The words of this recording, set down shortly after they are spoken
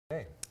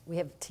We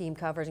have team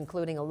coverage,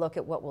 including a look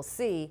at what we'll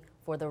see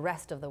for the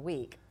rest of the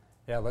week.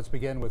 Yeah, let's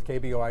begin with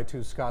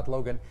KBOI2's Scott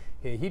Logan.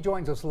 He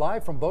joins us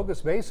live from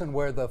Bogus Basin,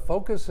 where the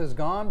focus has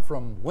gone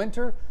from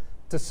winter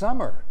to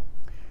summer.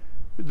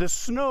 The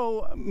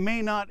snow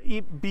may not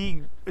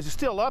be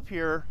still up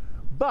here,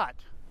 but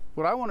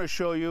what I want to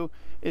show you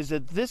is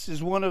that this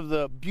is one of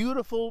the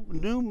beautiful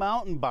new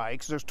mountain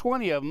bikes. There's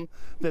 20 of them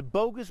that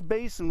Bogus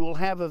Basin will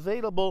have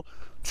available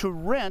to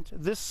rent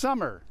this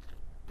summer.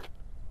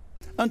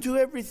 Unto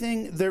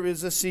everything there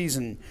is a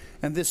season,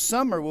 and this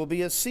summer will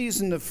be a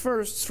season of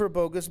firsts for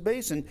Bogus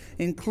Basin,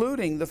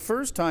 including the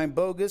first time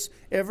Bogus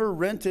ever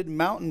rented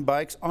mountain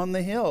bikes on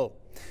the hill.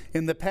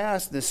 In the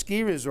past, the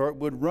ski resort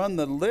would run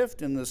the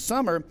lift in the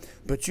summer,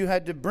 but you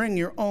had to bring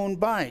your own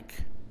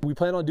bike. We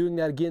plan on doing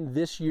that again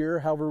this year.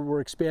 However,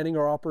 we're expanding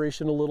our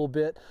operation a little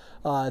bit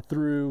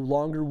through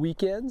longer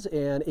weekends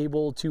and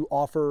able to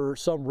offer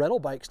some rental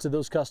bikes to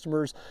those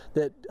customers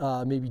that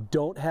maybe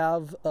don't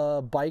have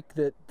a bike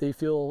that they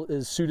feel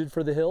is suited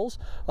for the hills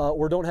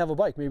or don't have a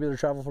bike. Maybe they're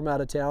traveling from out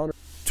of town.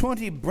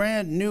 20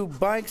 brand new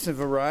bikes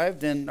have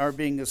arrived and are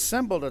being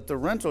assembled at the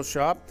rental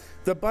shop.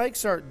 The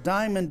bikes are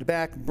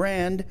Diamondback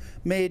brand,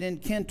 made in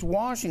Kent,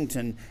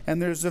 Washington, and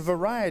there's a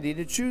variety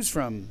to choose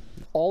from.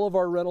 All of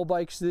our rental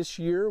bikes this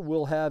year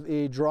will have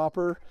a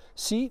dropper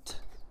seat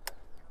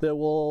that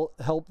will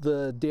help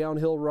the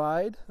downhill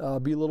ride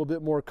be a little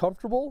bit more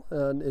comfortable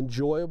and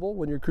enjoyable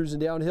when you're cruising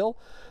downhill.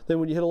 Then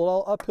when you hit a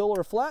little uphill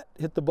or flat,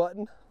 hit the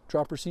button,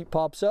 dropper seat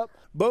pops up.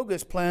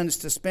 Bogus plans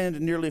to spend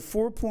nearly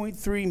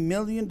 $4.3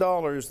 million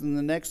in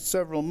the next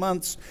several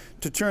months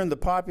to turn the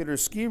popular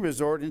ski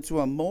resort into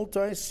a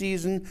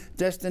multi-season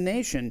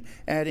destination,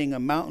 adding a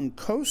mountain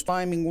coast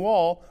climbing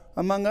wall,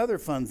 among other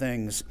fun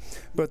things.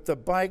 But the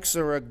bikes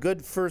are a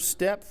good first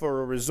step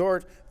for a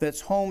resort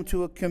that's home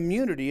to a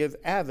community of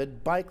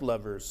avid bike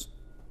lovers.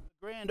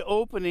 The grand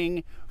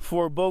opening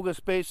for Bogus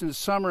Basin's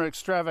summer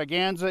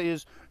extravaganza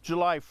is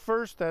July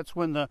 1st. That's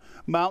when the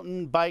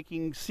mountain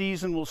biking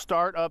season will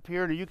start up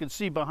here. And you can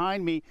see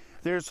behind me,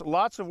 there's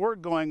lots of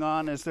work going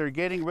on as they're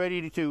getting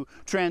ready to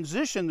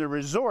transition the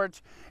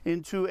resort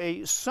into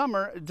a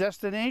summer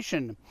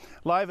destination.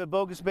 Live at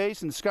Bogus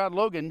Basin, Scott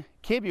Logan,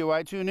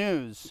 KBOI2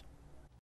 News.